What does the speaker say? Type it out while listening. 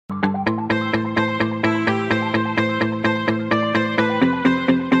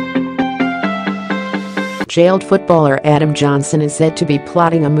Jailed footballer Adam Johnson is said to be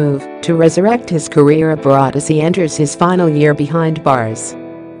plotting a move to resurrect his career abroad as he enters his final year behind bars.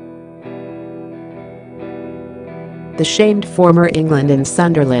 The shamed former England and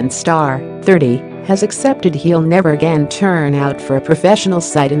Sunderland star, 30, has accepted he'll never again turn out for a professional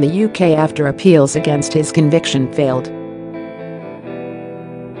side in the UK after appeals against his conviction failed.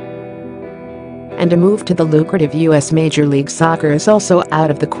 And a move to the lucrative US Major League Soccer is also out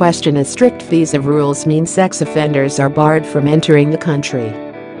of the question as strict visa rules mean sex offenders are barred from entering the country.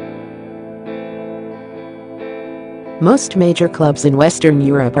 Most major clubs in Western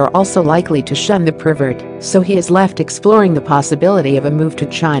Europe are also likely to shun the pervert, so he is left exploring the possibility of a move to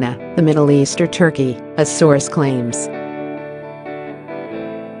China, the Middle East or Turkey, a source claims.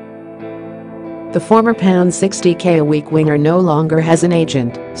 The former £60K a week winger no longer has an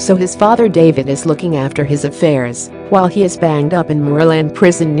agent, so his father David is looking after his affairs, while he is banged up in Moorland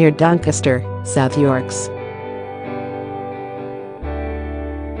Prison near Doncaster, South Yorks.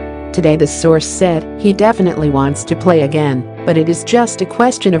 Today the source said he definitely wants to play again, but it is just a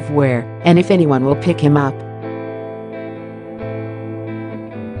question of where and if anyone will pick him up.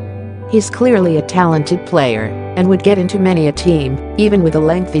 He's clearly a talented player and would get into many a team, even with a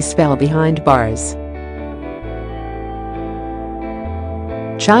lengthy spell behind bars.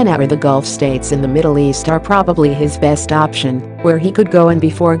 China or the Gulf states in the Middle East are probably his best option, where he could go and be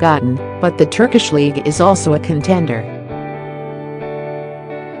forgotten, but the Turkish league is also a contender.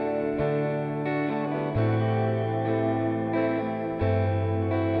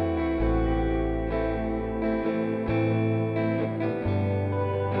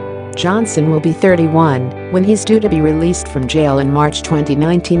 Johnson will be 31 when he's due to be released from jail in March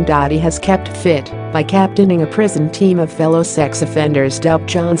 2019. He has kept fit by captaining a prison team of fellow sex offenders dubbed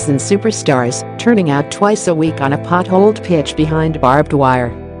Johnson Superstars, turning out twice a week on a potholed pitch behind barbed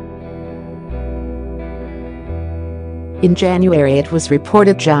wire. In January it was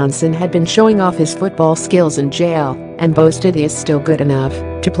reported Johnson had been showing off his football skills in jail and boasted he is still good enough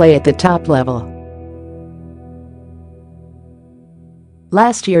to play at the top level.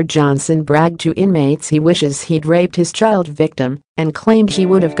 Last year Johnson bragged to inmates he wishes he'd raped his child victim and claimed he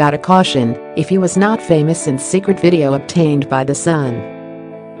would have got a caution if he was not famous in secret video obtained by The Sun.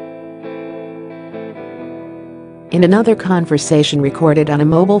 In another conversation recorded on a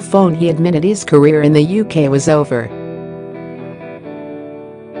mobile phone he admitted his career in the UK was over.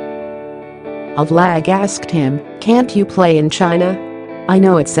 Lag asked him, "Can't you play in China? I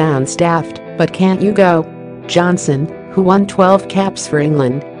know it sounds daft, but can't you go?" Johnson, who won 12 caps for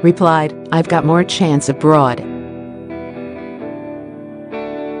England, replied, "I've got more chance abroad.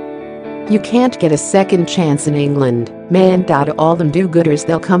 You can't get a second chance in England, man. All them do-gooders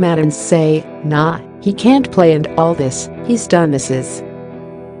they'll come out and say, nah, he can't play and all this, he's done this."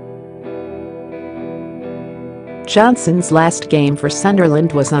 Johnson's last game for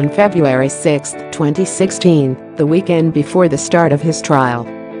Sunderland was on February 6, 2016, the weekend before the start of his trial.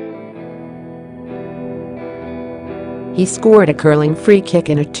 He scored a curling free kick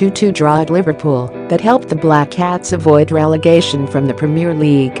in a 2-2 draw at Liverpool that helped the Black Cats avoid relegation from the Premier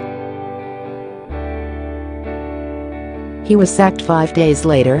League. He was sacked 5 days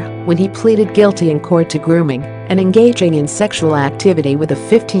later when he pleaded guilty in court to grooming and engaging in sexual activity with a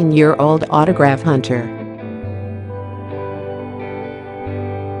 15-year-old autograph hunter.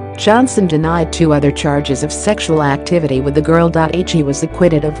 Johnson denied 2 other charges of sexual activity with the girl. He was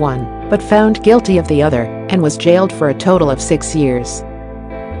acquitted of one, but found guilty of the other, and was jailed for a total of 6 years.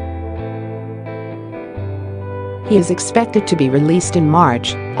 He is expected to be released in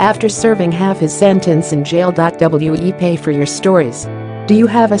March, after serving half his sentence in jail. We pay for your stories. Do you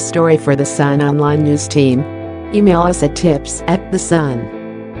have a story for The Sun online news team? Email us at tips@thesun.com.